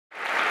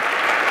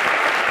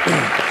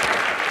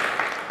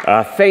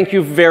Thank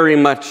you very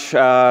much,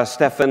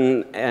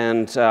 Stefan.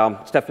 And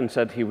Stefan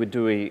said he would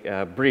do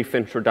a brief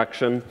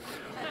introduction.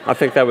 I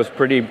think that was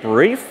pretty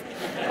brief.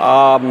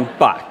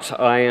 But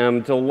I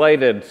am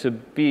delighted to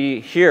be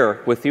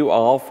here with you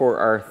all for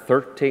our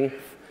 13th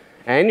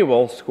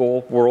annual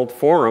Skoll World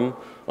Forum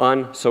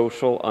on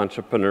social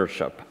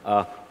entrepreneurship.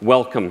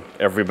 Welcome,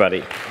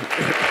 everybody.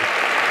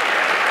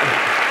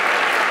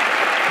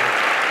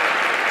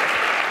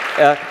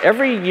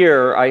 Every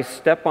year I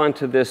step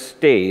onto this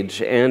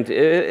stage, and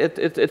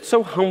it's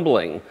so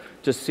humbling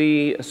to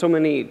see so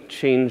many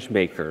change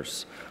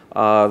makers,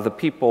 the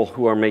people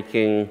who are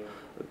making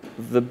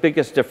the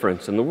biggest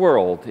difference in the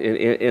world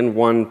in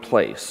one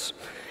place.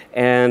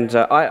 And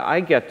I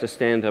get to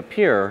stand up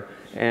here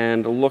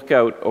and look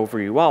out over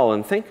you all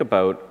and think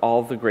about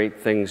all the great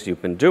things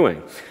you've been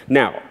doing.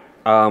 Now,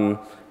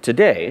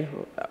 today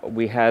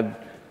we had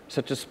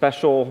such a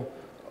special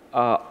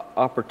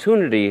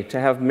opportunity to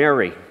have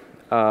Mary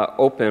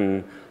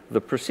open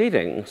the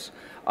proceedings.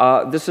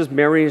 This is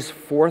Mary's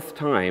 4th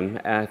time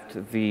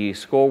at the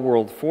Skoll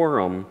World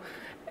Forum,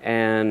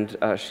 and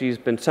she's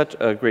been such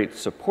a great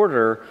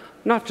supporter,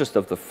 not just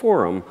of the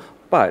forum,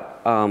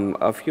 but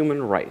of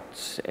human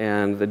rights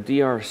and the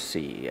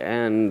DRC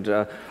and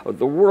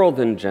the world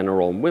in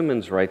general,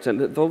 women's rights, and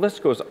the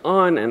list goes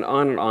on and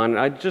on and on.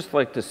 I'd just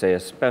like to say a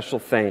special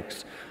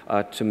thanks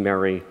to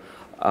Mary.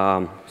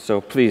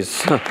 So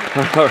please, a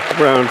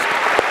round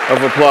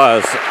of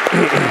applause.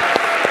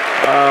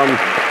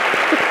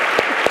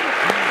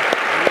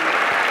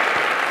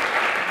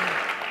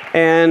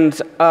 And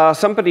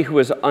somebody who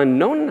was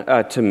unknown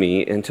to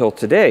me until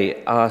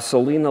today,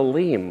 Selena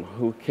Leem,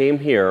 who came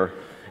here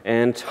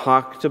and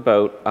talked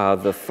about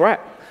the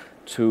threat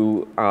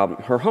to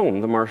her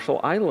home, the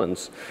Marshall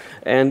Islands.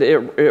 And it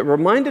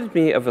reminded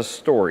me of a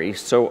story.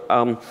 So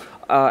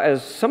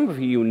as some of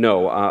you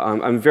know,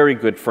 I'm very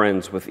good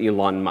friends with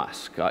Elon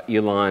Musk.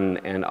 Elon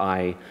and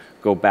I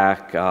go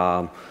back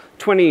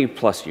 20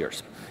 plus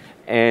years.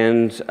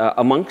 And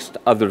amongst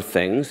other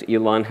things,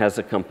 Elon has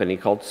a company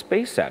called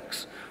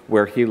SpaceX,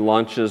 where he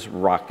launches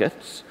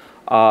rockets,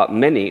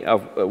 many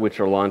of which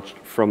are launched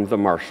from the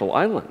Marshall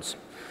Islands.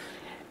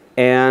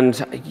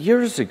 And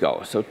years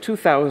ago, so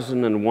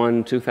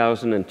 2001,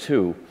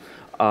 2002,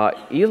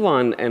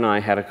 Elon and I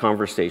had a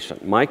conversation.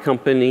 My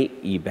company,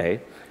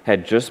 eBay,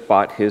 had just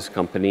bought his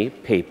company,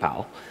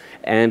 PayPal,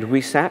 and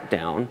we sat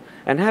down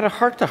and had a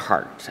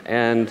heart-to-heart.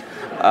 And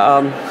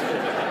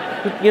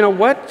you know,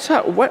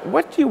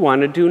 what do you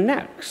want to do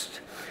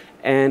next?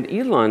 And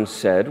Elon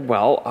said,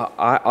 well,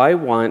 I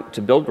want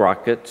to build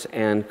rockets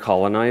and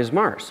colonize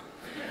Mars.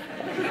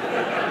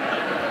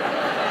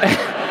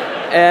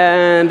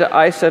 And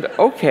I said,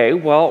 okay,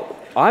 well,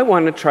 I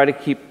want to try to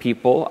keep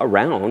people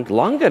around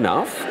long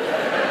enough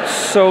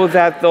so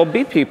that there'll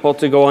be people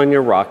to go on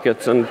your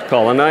rockets and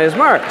colonize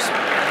Mars.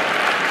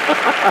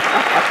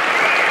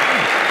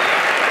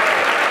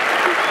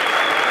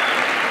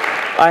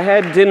 I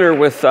had dinner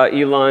with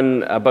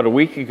Elon about a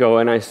week ago,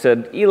 and I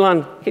said,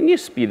 Elon, can you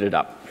speed it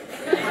up?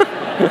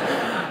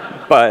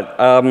 But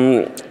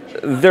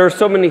there are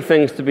so many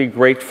things to be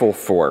grateful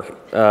for.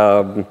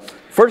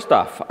 First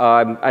off,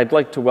 I'd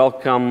like to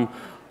welcome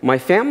my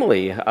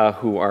family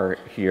who are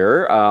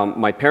here.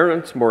 My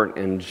parents, Mort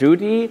and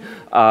Judy,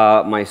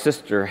 my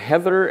sister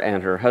Heather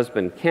and her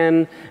husband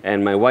Ken,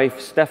 and my wife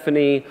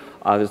Stephanie.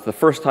 This is the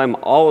first time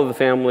all of the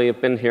family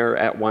have been here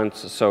at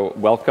once, so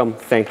welcome.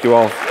 Thank you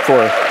all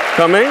for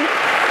coming.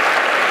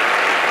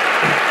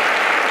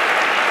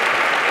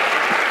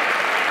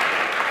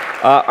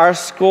 Our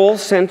Skoll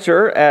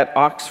Center at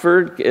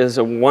Oxford is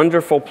a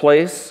wonderful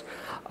place.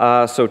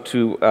 So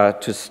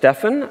to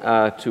Stefan,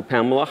 to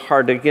Pamela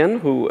Hardigan,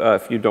 who,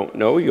 if you don't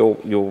know,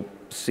 you'll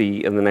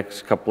see in the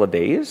next couple of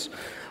days,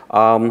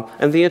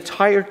 and the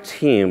entire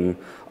team.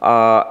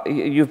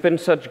 You've been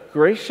such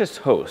gracious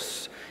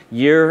hosts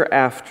year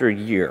after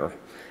year.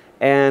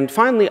 And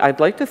finally,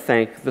 I'd like to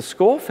thank the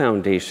Skoll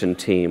Foundation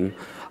team,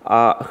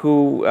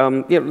 who,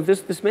 you know,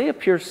 this may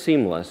appear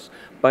seamless,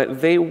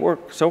 but they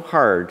work so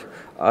hard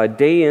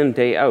day in,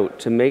 day out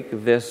to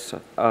make this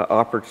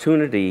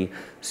opportunity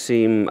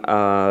seem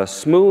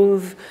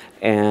smooth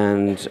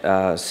and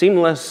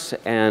seamless.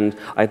 And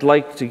I'd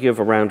like to give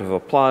a round of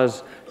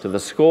applause to the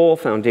Skoll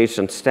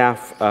Foundation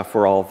staff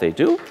for all they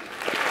do.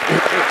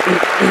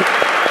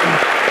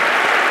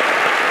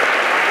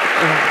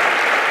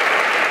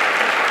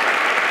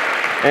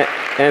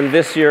 And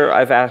this year,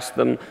 I've asked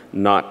them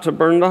not to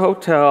burn the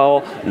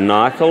hotel,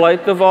 not to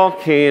light the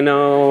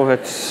volcano,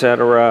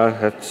 etc.,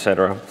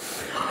 etc.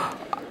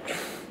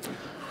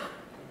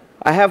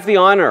 I have the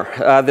honor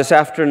this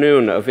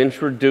afternoon of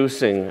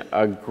introducing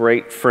a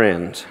great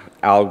friend,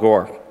 Al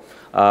Gore,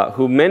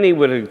 who many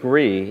would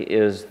agree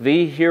is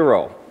the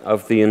hero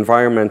of the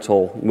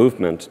environmental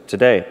movement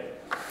today.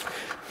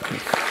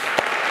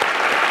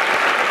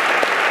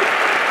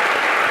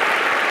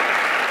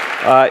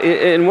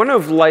 In one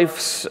of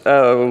life's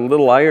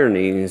little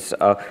ironies,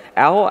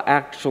 Al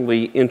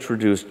actually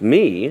introduced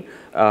me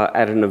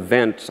at an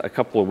event a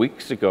couple of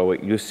weeks ago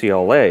at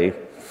UCLA.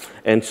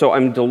 And so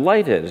I'm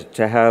delighted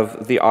to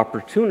have the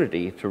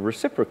opportunity to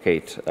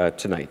reciprocate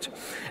tonight.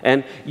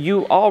 And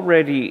you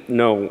already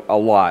know a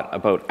lot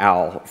about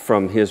Al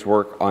from his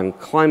work on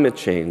climate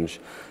change.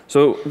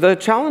 So the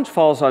challenge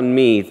falls on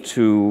me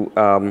to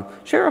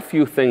share a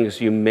few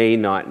things you may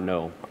not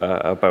know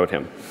about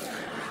him.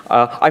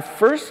 I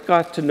first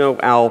got to know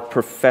Al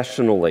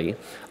professionally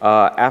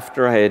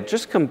after I had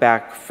just come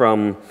back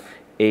from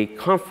a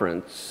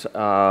conference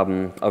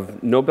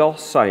of Nobel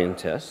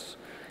scientists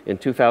in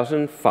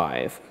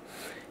 2005,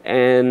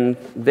 and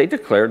they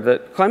declared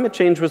that climate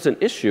change was an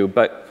issue,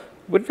 but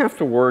wouldn't have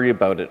to worry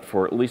about it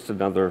for at least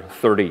another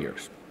 30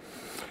 years.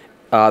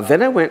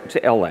 Then I went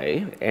to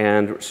LA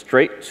and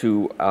straight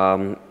to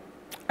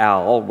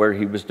Al, where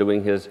he was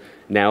doing his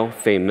now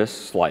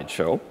famous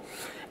slideshow,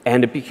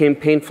 and it became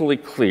painfully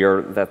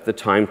clear that the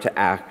time to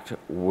act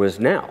was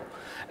now.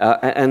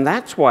 And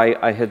that's why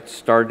I had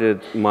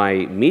started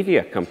my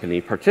media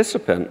company,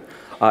 Participant,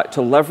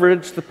 to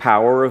leverage the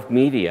power of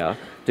media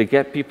to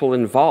get people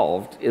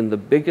involved in the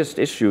biggest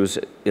issues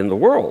in the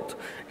world.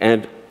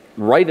 And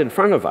right in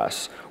front of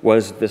us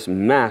was this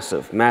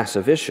massive,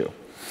 massive issue.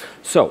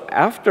 So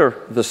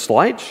after the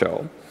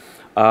slideshow,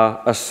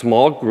 a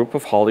small group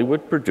of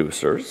Hollywood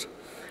producers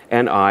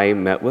and I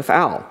met with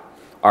Al.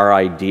 Our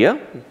idea,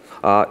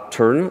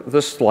 turn the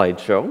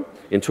slideshow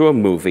into a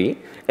movie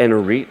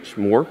and reach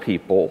more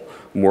people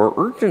more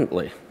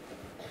urgently.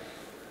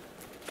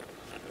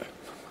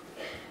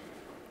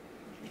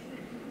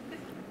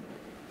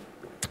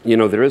 You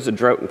know, there is a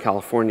drought in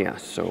California,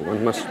 so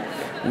one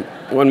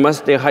must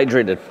stay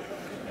hydrated.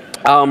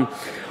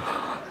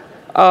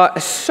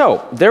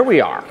 So there we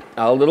are,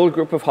 a little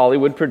group of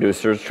Hollywood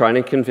producers trying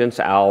to convince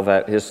Al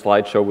that his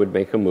slideshow would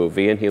make a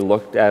movie, and he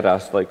looked at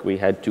us like we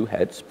had two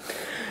heads.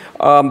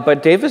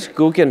 But Davis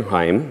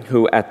Guggenheim,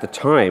 who at the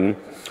time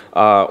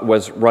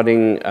was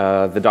running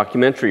the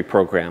documentary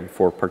program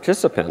for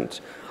Participant,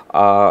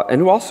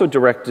 and who also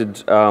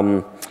directed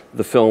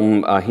the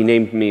film He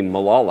Named Me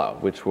Malala,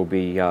 which will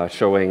be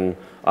showing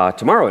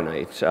tomorrow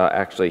night,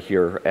 actually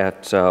here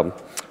at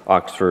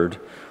Oxford.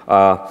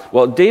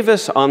 Well,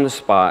 Davis on the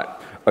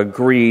spot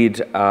agreed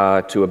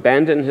to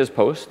abandon his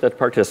post at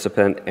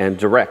Participant and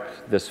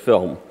direct this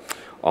film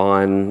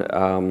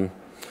on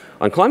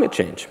climate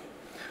change.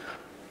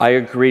 I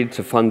agreed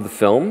to fund the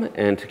film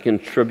and to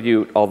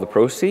contribute all the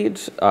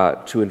proceeds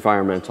to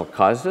environmental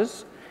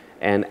causes,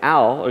 and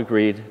Al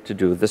agreed to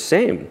do the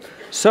same.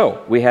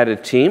 So we had a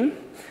team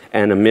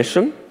and a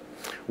mission.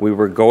 We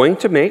were going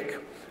to make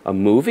a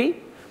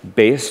movie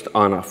based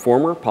on a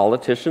former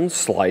politician's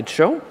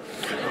slideshow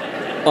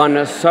on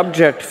a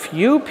subject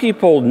few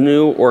people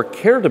knew or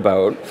cared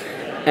about,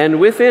 and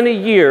within a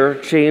year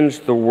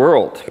changed the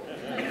world.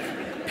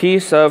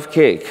 Piece of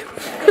cake.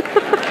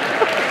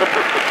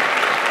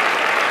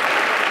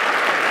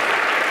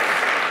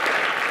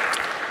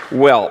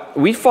 Well,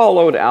 we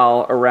followed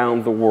Al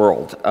around the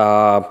world,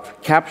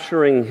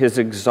 capturing his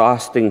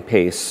exhausting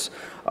pace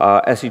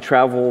as he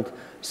traveled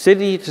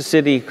city to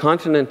city,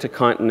 continent to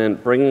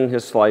continent, bringing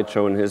his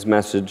slideshow and his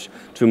message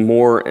to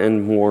more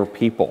and more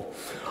people.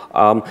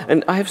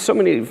 And I have so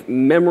many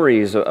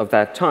memories of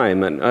that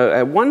time. And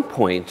at one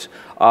point,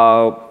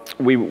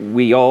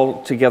 we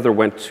all together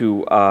went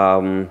to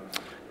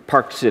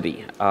Park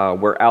City,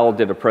 where Al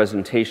did a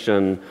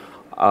presentation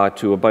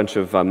to a bunch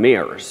of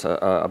mayors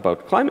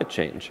about climate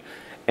change.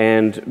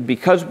 And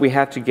because we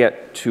had to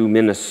get to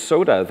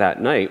Minnesota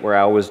that night, where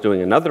Al was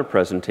doing another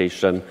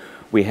presentation,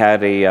 we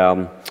had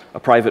a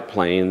private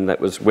plane that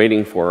was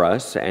waiting for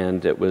us,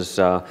 and it was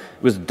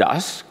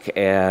dusk,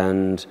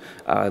 and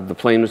the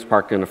plane was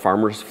parked in a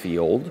farmer's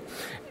field.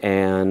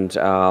 And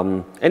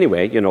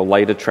anyway, you know,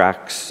 light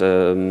attracts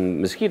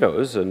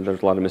mosquitoes, and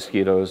there's a lot of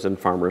mosquitoes in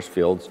farmers'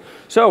 fields.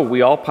 So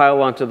we all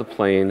pile onto the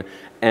plane,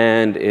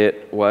 and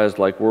it was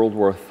like World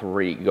War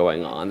III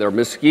going on. There were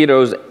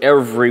mosquitoes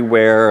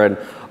everywhere,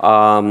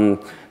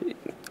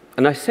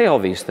 and I say all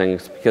these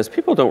things because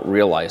people don't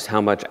realize how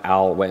much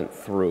Al went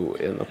through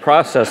in the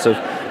process of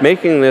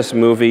making this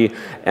movie.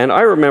 And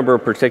I remember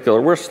in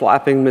particular, we're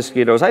slapping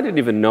mosquitoes. I didn't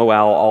even know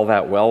Al all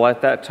that well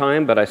at that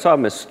time, but I saw a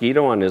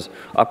mosquito on his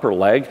upper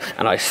leg,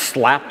 and I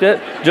slapped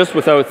it just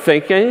without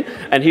thinking.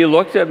 And he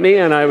looked at me,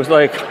 and I was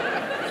like,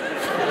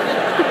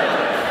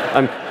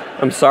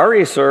 I'm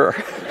sorry, sir.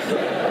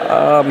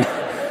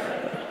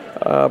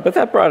 But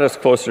that brought us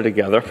closer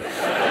together.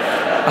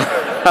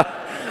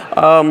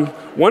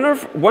 One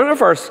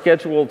of our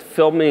scheduled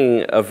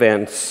filming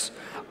events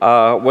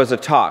was a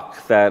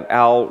talk that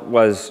Al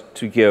was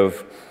to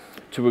give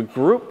to a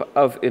group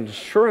of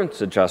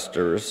insurance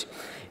adjusters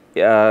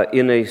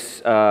in a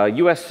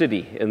U.S.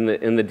 city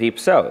in the Deep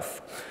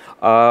South.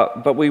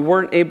 But we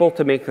weren't able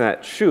to make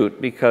that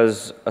shoot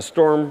because a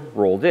storm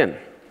rolled in.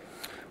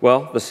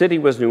 Well, the city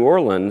was New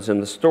Orleans,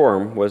 and the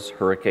storm was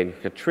Hurricane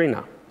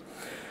Katrina.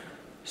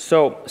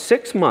 So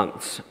 6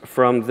 months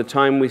from the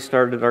time we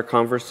started our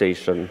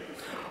conversation,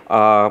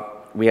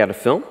 we had a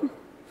film,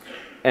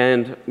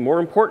 and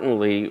more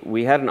importantly,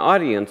 we had an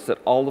audience that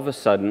all of a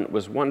sudden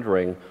was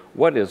wondering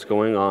what is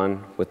going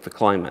on with the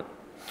climate.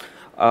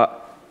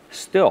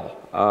 Still,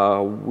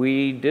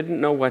 we didn't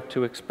know what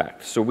to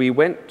expect. So we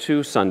went to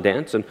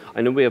Sundance, and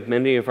I know we have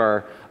many of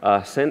our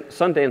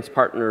Sundance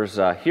partners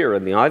here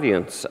in the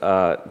audience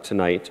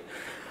tonight.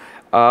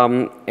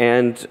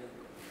 And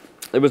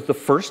it was the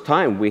first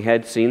time we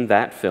had seen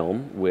that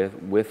film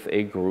with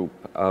a group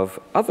of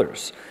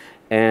others.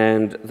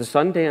 And the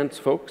Sundance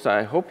folks,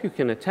 I hope you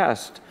can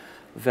attest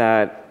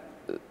that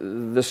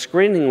the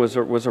screening was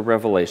a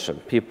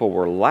revelation. People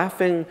were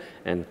laughing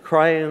and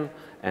crying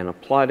and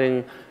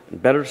applauding,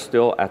 and better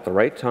still, at the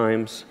right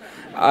times.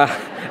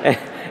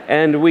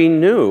 And we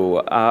knew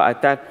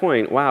at that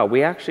point, wow,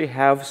 we actually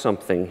have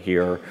something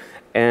here.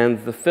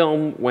 And the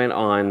film went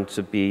on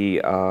to be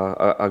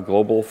a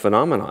global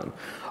phenomenon.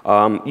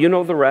 You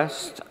know the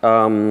rest.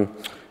 2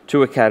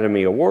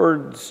 Academy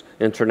Awards,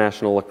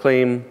 international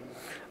acclaim,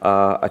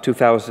 a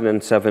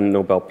 2007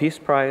 Nobel Peace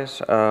Prize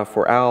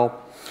for Al.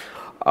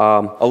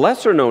 A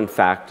lesser-known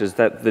fact is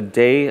that the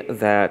day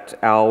that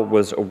Al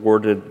was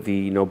awarded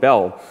the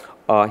Nobel,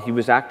 he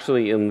was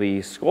actually in the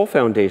Skoll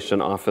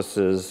Foundation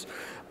offices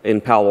in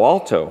Palo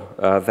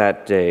Alto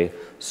that day.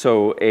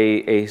 So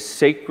a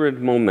sacred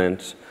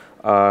moment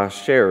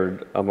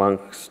shared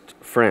amongst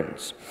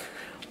friends.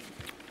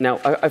 Now,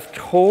 I've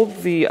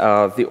told the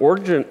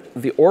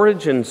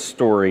origin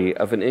story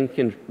of An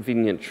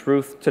Inconvenient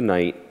Truth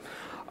tonight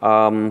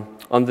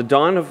on the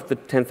dawn of the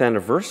 10th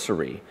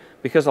anniversary,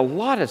 because a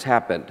lot has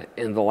happened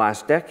in the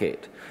last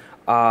decade,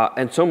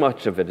 and so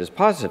much of it is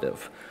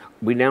positive.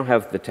 We now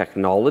have the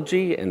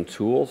technology and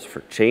tools for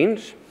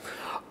change.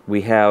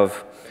 We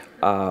have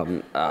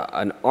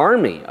an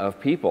army of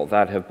people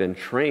that have been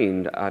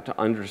trained to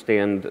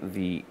understand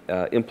the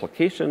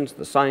implications,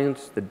 the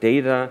science, the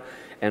data,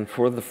 and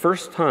for the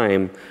first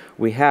time,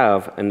 we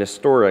have an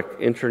historic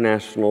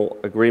international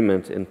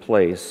agreement in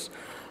place.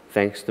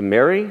 Thanks to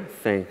Mary,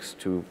 thanks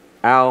to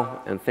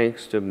Al, and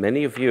thanks to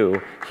many of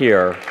you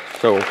here.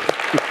 So,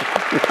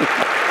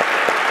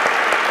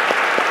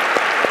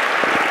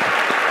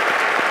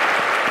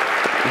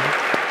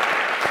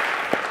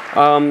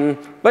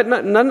 but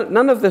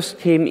none of this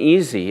came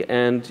easy.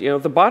 And you know,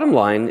 the bottom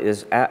line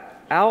is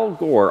Al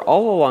Gore,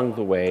 all along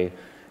the way,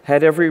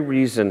 had every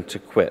reason to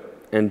quit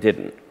and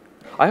didn't.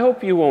 I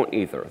hope you won't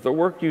either. The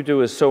work you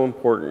do is so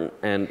important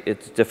and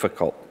it's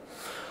difficult.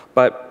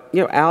 But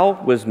you know, Al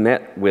was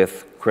met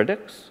with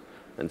critics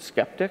and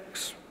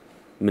skeptics,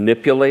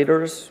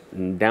 manipulators,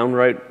 and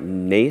downright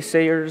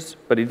naysayers,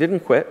 but he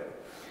didn't quit.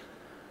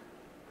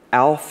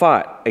 Al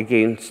fought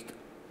against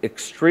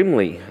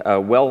extremely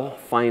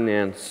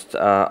well-financed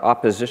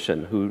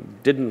opposition who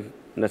didn't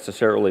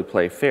necessarily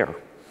play fair,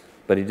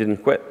 but he didn't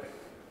quit.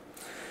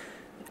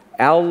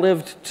 Al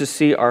lived to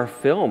see our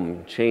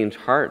film change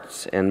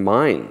hearts and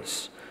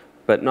minds,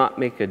 but not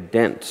make a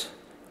dent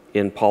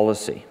in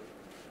policy,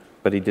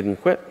 but he didn't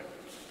quit.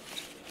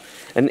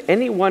 And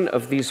any one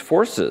of these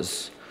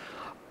forces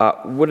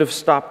would have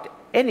stopped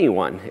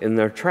anyone in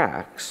their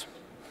tracks.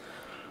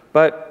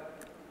 But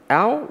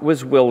Al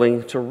was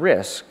willing to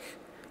risk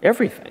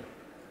everything: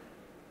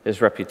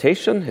 his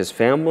reputation, his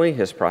family,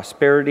 his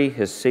prosperity,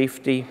 his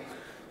safety,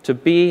 to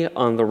be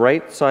on the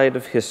right side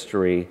of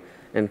history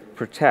and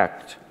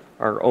protect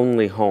our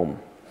only home.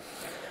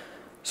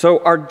 So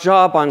our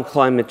job on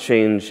climate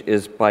change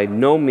is by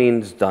no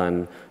means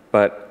done,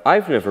 but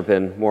I've never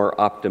been more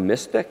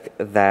optimistic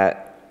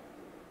that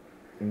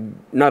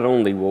not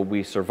only will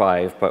we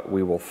survive, but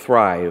we will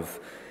thrive.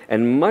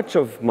 And much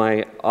of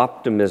my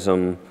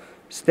optimism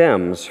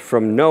stems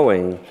from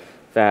knowing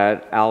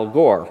that Al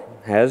Gore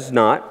has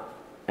not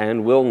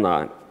and will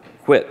not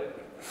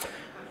quit.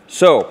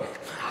 So,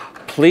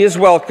 please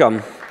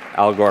welcome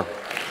Al Gore.